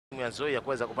timu ya Nzoia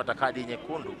kuweza kupata kadi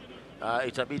nyekundu.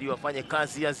 Itabidi wafanye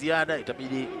kazi ya ziada,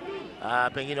 itabidi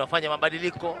pengine wafanye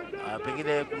mabadiliko,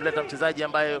 pengine kumleta mchezaji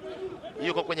ambaye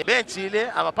yuko kwenye benchi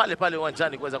ile ama pale pale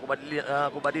uwanjani kuweza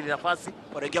kubadili nafasi.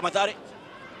 Wanaingia Mathare,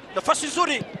 nafasi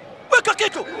nzuri, weka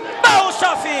kitu, bao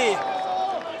safi.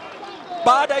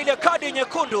 Baada ile kadi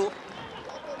nyekundu,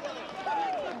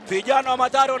 vijana wa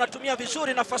Mathare wanatumia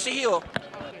vizuri nafasi hiyo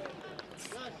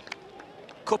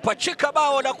kupachika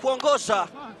bao la kuongoza.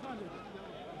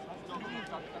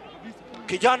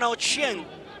 Kijana Ochieng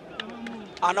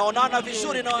anaonana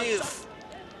vizuri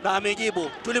na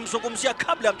amejibu. Tulimzungumzia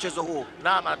kabla ya mchezo huu.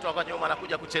 Naam, anatoka nyuma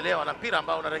anakuja kuchelewa na mpira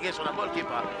ambao unarejeshwa na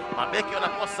goalkeeper. Mabeki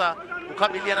wanakosa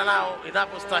kukabiliana nao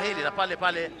inavyostahili, na pale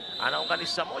pale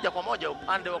anaunganisha moja kwa moja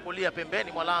upande wa kulia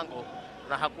pembeni mwa lango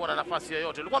na hakuwa na nafasi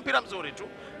yoyote. Ulikuwa mpira mzuri tu.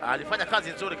 Alifanya kazi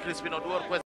nzuri Crispin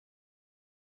Oduor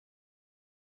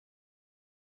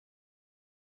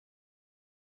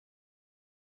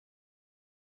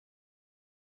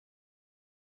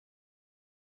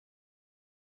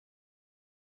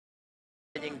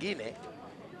nyingine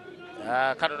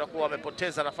kando na kuwa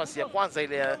wamepoteza nafasi ya kwanza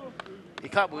ile ya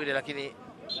ikabu ile, lakini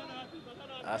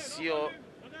sio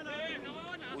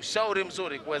ushauri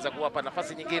mzuri kuweza kuwapa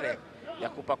nafasi nyingine ya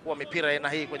kupakua mipira aina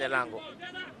hii kwenye lango.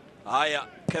 Haya,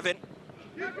 Kevin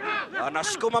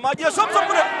anasukuma maji ya Zamzam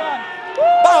kule,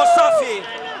 bao safi,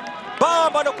 bao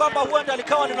ambalo kwamba huenda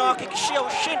likawa linawahakikishia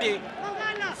ushindi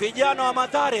vijana wa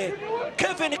Mathare.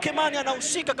 Kevin Kimani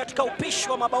anahusika katika upishi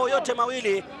wa mabao yote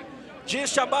mawili,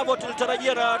 jinsi ambavyo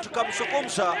tulitarajia na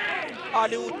tukamzungumza.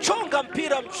 Aliuchonga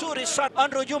mpira mzuri sana.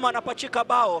 Andrew Juma anapachika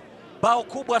bao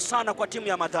kubwa sana kwa timu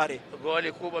ya Mathare.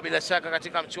 Goli kubwa bila shaka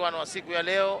katika mchuano wa siku ya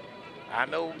leo.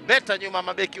 Ameubeta nyuma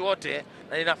mabeki wote,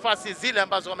 na ni nafasi zile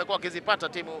ambazo wamekuwa wakizipata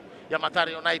timu ya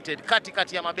Mathare United,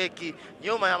 katikati ya mabeki,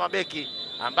 nyuma ya mabeki,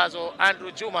 ambazo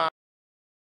Andrew Juma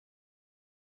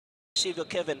sivyo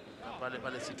Kevin pale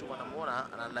pale Situma namuona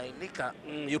analainika.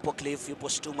 Yupo Cliff, yupo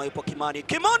Situma, yupo Kimani.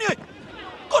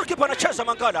 Goalkeeper anacheza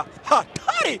Mangala,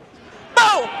 hatari.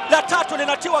 Bao la tatu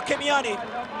linatiwa kemiani.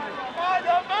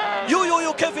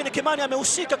 Huyu Kevin Kimani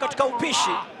amehusika katika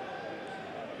upishi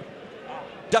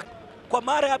kwa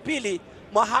mara ya pili,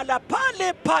 mahala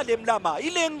pale pale Mlama.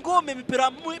 Ile ngome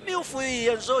mipira miufu hii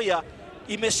ya Nzoia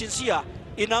imesinzia,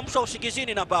 inamsha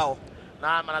usingizini na bao.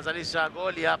 Naam, anazalisha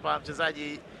goli hapa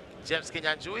mchezaji James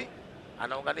Kinyanjui,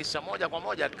 anaunganisha moja kwa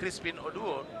moja Crispin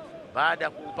Oduor baada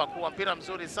ya kupakua mpira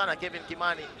mzuri sana Kevin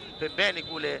Kimani pembeni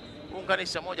kule,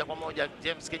 kuunganisha moja kwa moja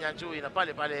James Kinyanjui, na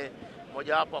pale pale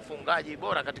mojawapo wafungaji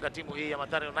bora katika timu hii ya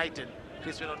Mathare United,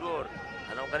 Crispin Oduor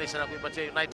anaunganisha na kuipatia United